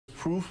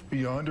proof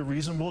beyond a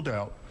reasonable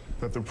doubt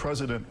that the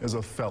president is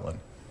a felon,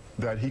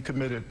 that he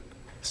committed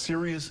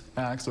serious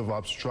acts of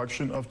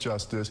obstruction of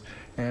justice,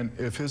 and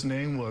if his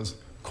name was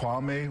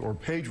Kwame or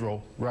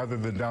Pedro rather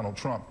than Donald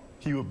Trump,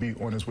 he would be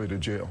on his way to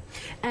jail.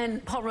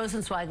 And Paul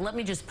Rosenzweig, let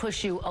me just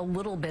push you a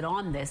little bit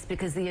on this,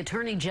 because the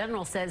Attorney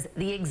General says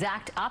the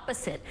exact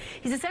opposite.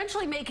 He's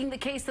essentially making the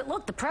case that,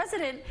 look, the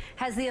president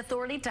has the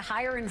authority to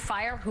hire and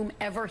fire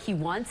whomever he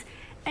wants.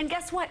 And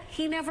guess what?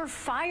 He never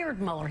fired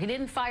Mueller. He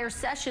didn't fire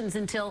Sessions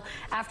until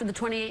after the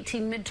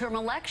 2018 midterm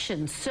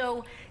elections.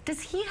 So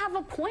does he have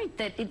a point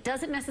that it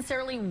doesn't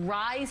necessarily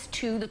rise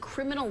to the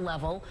criminal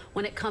level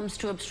when it comes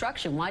to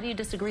obstruction? Why do you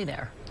disagree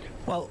there?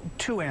 Well,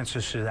 two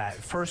answers to that.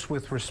 First,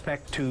 with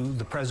respect to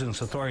the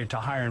president's authority to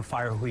hire and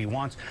fire who he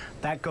wants,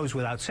 that goes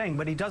without saying,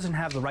 but he doesn't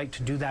have the right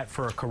to do that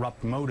for a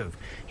corrupt motive.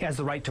 He has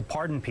the right to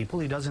pardon people.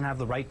 He doesn't have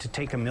the right to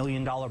take $1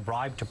 million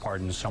bribe to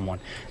pardon someone.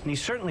 And he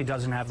certainly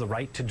doesn't have the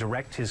right to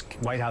direct his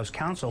White House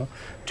counsel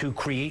to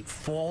create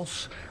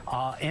false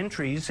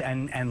entries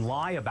and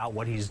lie about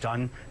what he's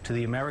done to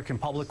the American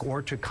public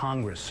or to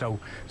Congress. So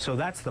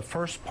that's the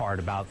first part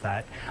about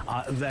that.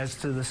 As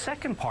to the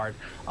second part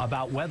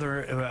about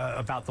whether,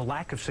 about the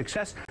lack of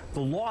success, the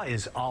law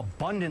is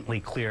abundantly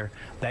clear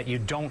that you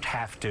don't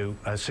have to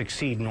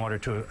succeed in order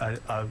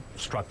to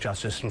obstruct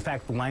justice. In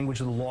fact, the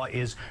language of the law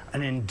is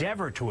an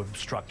endeavor to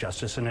obstruct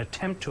justice, an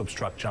attempt to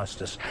obstruct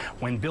justice.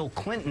 When Bill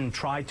Clinton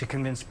tried to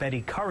convince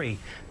Betty Curry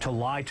to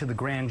lie to the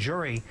grand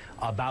jury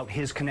about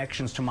his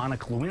connections to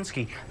Monica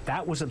Lewinsky,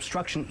 that was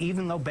obstruction,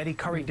 even though Betty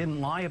Curry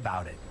didn't lie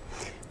about it.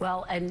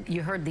 Well, and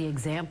you heard the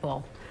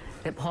example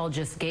that Paul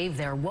just gave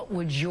there. What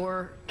would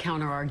your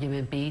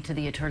counter-argument be to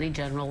the Attorney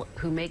General,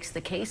 who makes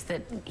the case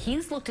that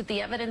he's looked at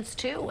the evidence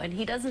too, and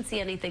he doesn't see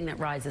anything that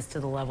rises to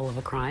the level of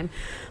a crime?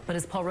 But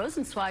as Paul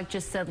Rosenzweig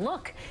just said,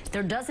 look,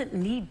 there doesn't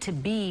need to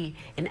be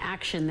an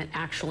action that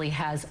actually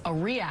has a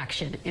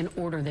reaction in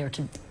order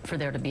for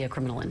there to be a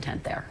criminal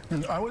intent there.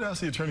 I would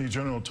ask the Attorney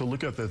General to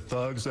look at the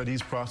thugs that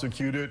he's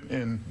prosecuted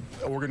in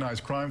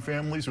organized crime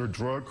families or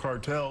drug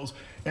cartels.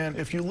 And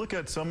if you look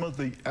at some of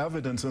the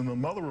evidence in the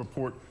Mueller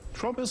report,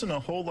 Trump isn't a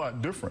whole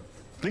lot different.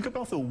 Think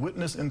about the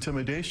witness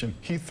intimidation.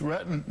 He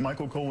threatened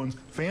Michael Cohen's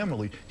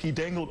family. He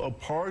dangled a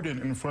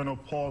pardon in front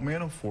of Paul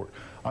Manafort.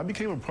 I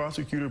became a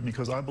prosecutor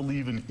because I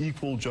believe in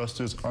equal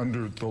justice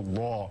under the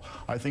law.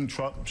 I think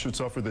Trump should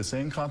suffer the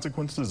same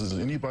consequences as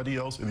anybody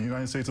else in the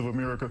United States of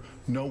America.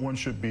 No one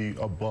should be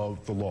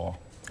above the law.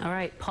 All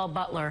right, Paul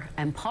Butler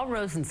and Paul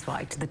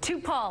Rosenzweig, to the two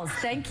Pauls,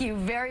 thank you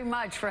very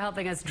much for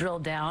helping us drill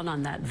down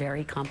on that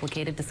very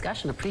complicated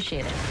discussion.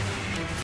 Appreciate it.